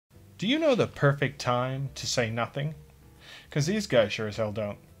Do you know the perfect time to say nothing? Because these guys sure as hell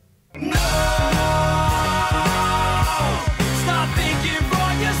don't. No! Stop thinking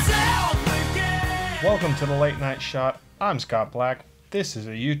for yourself again! Welcome to the Late Night Shot. I'm Scott Black. This is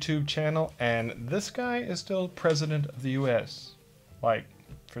a YouTube channel, and this guy is still president of the US. Like,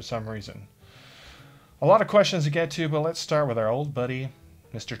 for some reason. A lot of questions to get to, but let's start with our old buddy,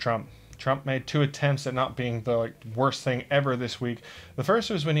 Mr. Trump. Trump made 2 attempts at not being the worst thing ever this week. The first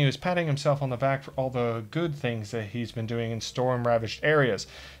was when he was patting himself on the back for all the good things that he's been doing in storm-ravaged areas,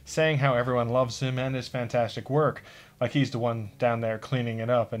 saying how everyone loves him and his fantastic work, like he's the one down there cleaning it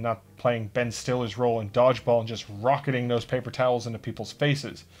up and not playing Ben Stiller's role in dodgeball and just rocketing those paper towels into people's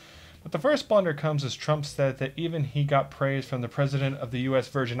faces. But the first blunder comes as Trump said that even he got praise from the president of the U.S.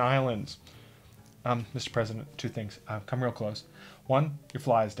 Virgin Islands. Mr. President, 2 things. Come real close. 1, your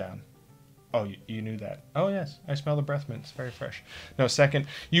fly is down. Oh, you knew that. Oh, yes. I smell the breath mint. It's very fresh. No, 2nd,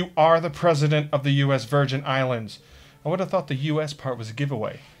 you are the president of the U.S. Virgin Islands. I would have thought the U.S. part was a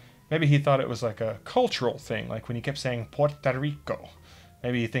giveaway. Maybe he thought it was like a cultural thing, like when he kept saying Puerto Rico.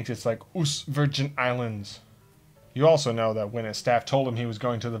 Maybe he thinks it's like US Virgin Islands. You also know that when his staff told him he was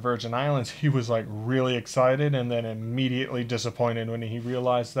going to the Virgin Islands, he was like really excited and then immediately disappointed when he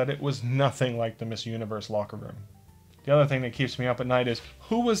realized that it was nothing like the Miss Universe locker room. The other thing that keeps me up at night is,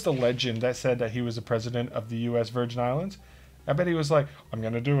 who was the legend that said that he was the president of the U.S. Virgin Islands? I bet he was like, I'm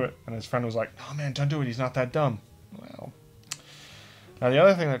going to do it. And his friend was like, oh man, don't do it. He's not that dumb. Well. Now the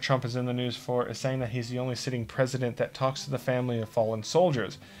other thing that Trump is in the news for is saying that he's the only sitting president that talks to the family of fallen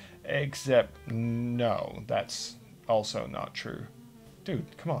soldiers. Except, no, that's also not true.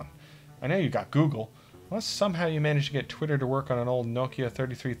 Dude, come on. I know you got Google. Unless somehow you manage to get Twitter to work on an old Nokia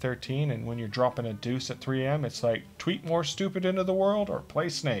 3313, and when you're dropping a deuce at 3 a.m., it's like, tweet more stupid into the world or play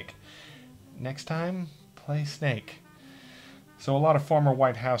Snake. Next time, play Snake. So a lot of former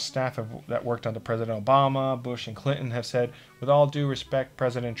White House staff that worked under President Obama, Bush, and Clinton have said, with all due respect,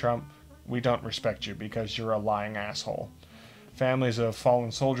 President Trump, we don't respect you because you're a lying asshole. Families of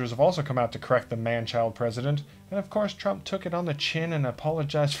fallen soldiers have also come out to correct the man-child president, and of course Trump took it on the chin and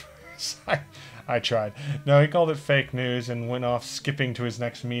apologized for I tried. No, he called it fake news and went off skipping to his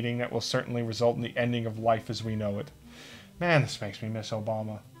next meeting that will certainly result in the ending of life as we know it. Man, this makes me miss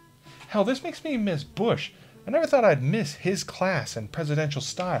Obama. Hell, this makes me miss Bush. I never thought I'd miss his class and presidential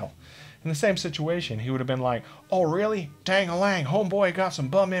style. In the same situation, he would have been like, oh really? Dang-a-lang, homeboy got some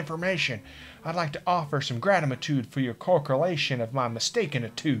bum information. I'd like to offer some gratitude for your correlation of my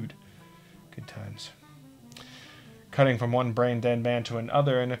mistakenitude. Good times. Cutting from one brain-dead man to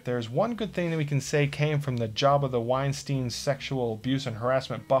another, and if there's one good thing that we can say came from the job of the Weinstein sexual abuse and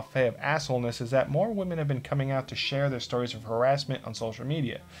harassment buffet of assholeness is that more women have been coming out to share their stories of harassment on social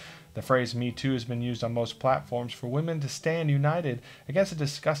media. The phrase Me Too has been used on most platforms for women to stand united against the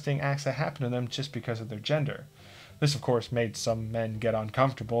disgusting acts that happen to them just because of their gender. This, of course, made some men get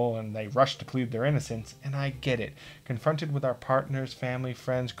uncomfortable, and they rushed to plead their innocence, and I get it. Confronted with our partners, family,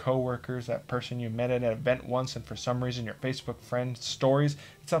 friends, co-workers, that person you met at an event once, and for some reason your Facebook friend stories,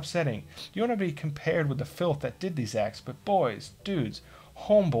 it's upsetting. You want to be compared with the filth that did these acts, but boys, dudes,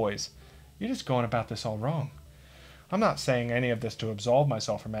 homeboys, you're just going about this all wrong. I'm not saying any of this to absolve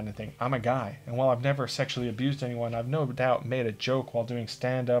myself from anything. I'm a guy, and while I've never sexually abused anyone, I've no doubt made a joke while doing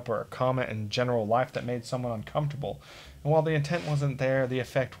stand-up or a comment in general life that made someone uncomfortable. And while the intent wasn't there, the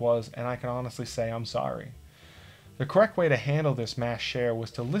effect was, and I can honestly say I'm sorry. The correct way to handle this mass share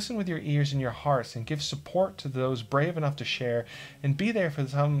was to listen with your ears and your hearts and give support to those brave enough to share and be there for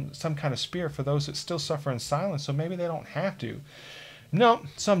some kind of spirit for those that still suffer in silence so maybe they don't have to. No,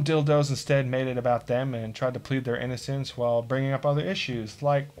 some dildos instead made it about them and tried to plead their innocence while bringing up other issues.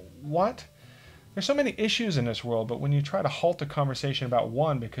 Like, what? There's so many issues in this world, but when you try to halt the conversation about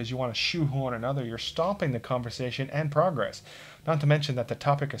one because you want to shoehorn another, you're stopping the conversation and progress. Not to mention that the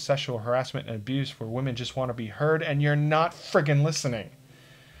topic of sexual harassment and abuse where women just want to be heard and you're not friggin' listening.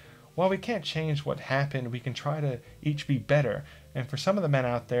 While we can't change what happened, we can try to each be better. And for some of the men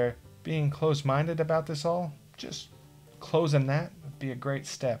out there, being closed-minded about this all, just closing that would be a great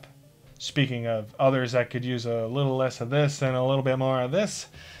step. Speaking of others that could use a little less of this and a little bit more of this,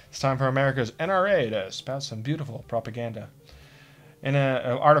 it's time for America's NRA to spout some beautiful propaganda. In an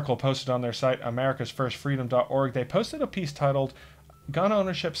article posted on their site, americasfirstfreedom.org, they posted a piece titled, Gun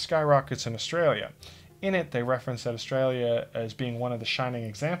Ownership Skyrockets in Australia. In it, they reference that Australia as being one of the shining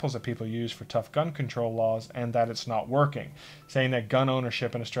examples that people use for tough gun control laws and that it's not working, saying that gun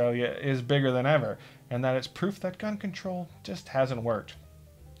ownership in Australia is bigger than ever and that it's proof that gun control just hasn't worked.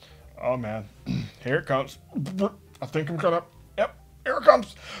 Oh man, here it comes. I think I'm gonna, yep, here it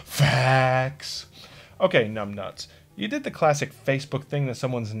comes. Facts. Okay, numbnuts. You did the classic Facebook thing that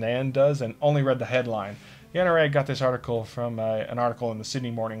someone's nan does and only read the headline. The NRA got this article from an article in the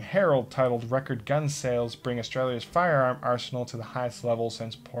Sydney Morning Herald titled "Record Gun Sales Bring Australia's Firearm Arsenal to the Highest Level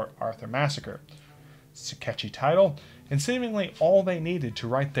Since Port Arthur Massacre." It's a catchy title, and seemingly all they needed to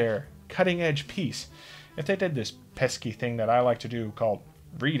write their cutting-edge piece. If they did this pesky thing that I like to do called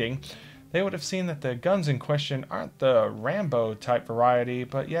reading, they would have seen that the guns in question aren't the Rambo-type variety,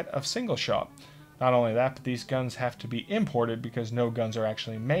 but yet of single shot. Not only that, but these guns have to be imported because no guns are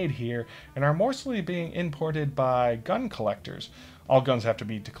actually made here and are mostly being imported by gun collectors. All guns have to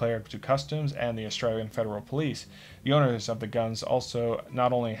be declared to Customs and the Australian Federal Police. The owners of the guns also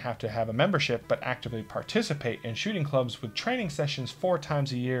not only have to have a membership, but actively participate in shooting clubs with training sessions 4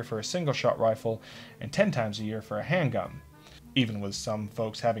 times a year for a single-shot rifle and 10 times a year for a handgun. Even with some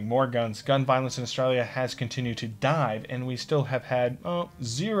folks having more guns, gun violence in Australia has continued to dive, and we still have had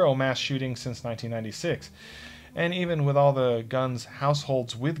 0 mass shootings since 1996. And even with all the guns,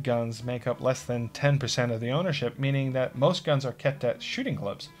 households with guns make up less than 10% of the ownership, meaning that most guns are kept at shooting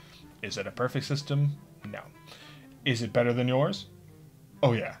clubs. Is it a perfect system? No. Is it better than yours?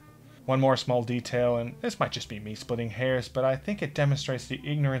 Oh yeah. One more small detail, and this might just be me splitting hairs, but I think it demonstrates the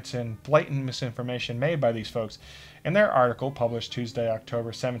ignorance and blatant misinformation made by these folks. In their article, published Tuesday,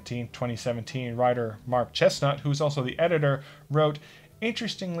 October 17, 2017, writer Mark Chestnut, who's also the editor, wrote,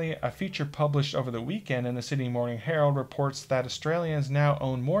 "Interestingly, a feature published over the weekend in the Sydney Morning Herald reports that Australians now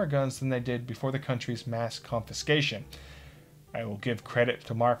own more guns than they did before the country's mass confiscation." I will give credit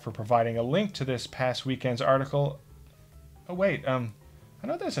to Mark for providing a link to this past weekend's article. Oh wait, I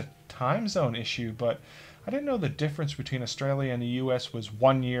know there's a time zone issue, but I didn't know the difference between Australia and the US was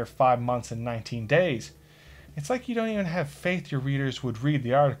 1 year, 5 months, and 19 days. It's like you don't even have faith your readers would read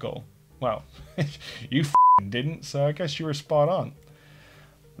the article. Well, you didn't, so I guess you were spot on.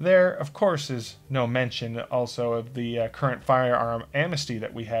 There, of course, is no mention also of the current firearm amnesty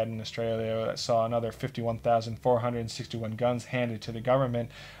that we had in Australia that saw another 51,461 guns handed to the government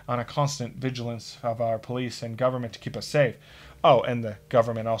on a constant vigilance of our police and government to keep us safe. Oh, and the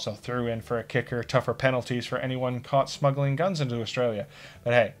government also threw in for a kicker tougher penalties for anyone caught smuggling guns into Australia.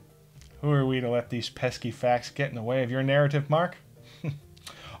 But hey, who are we to let these pesky facts get in the way of your narrative, Mark?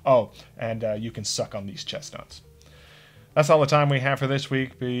 Oh, and you can suck on these chestnuts. That's all the time we have for this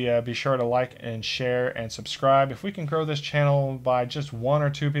week. Be sure to like and share and subscribe. If we can grow this channel by just 1 or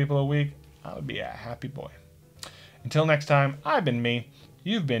 2 people a week, I would be a happy boy. Until next time, I've been me,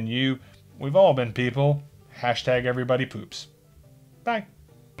 you've been you, we've all been people. Hashtag everybody poops. Bye.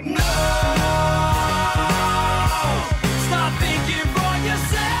 No! Stop it!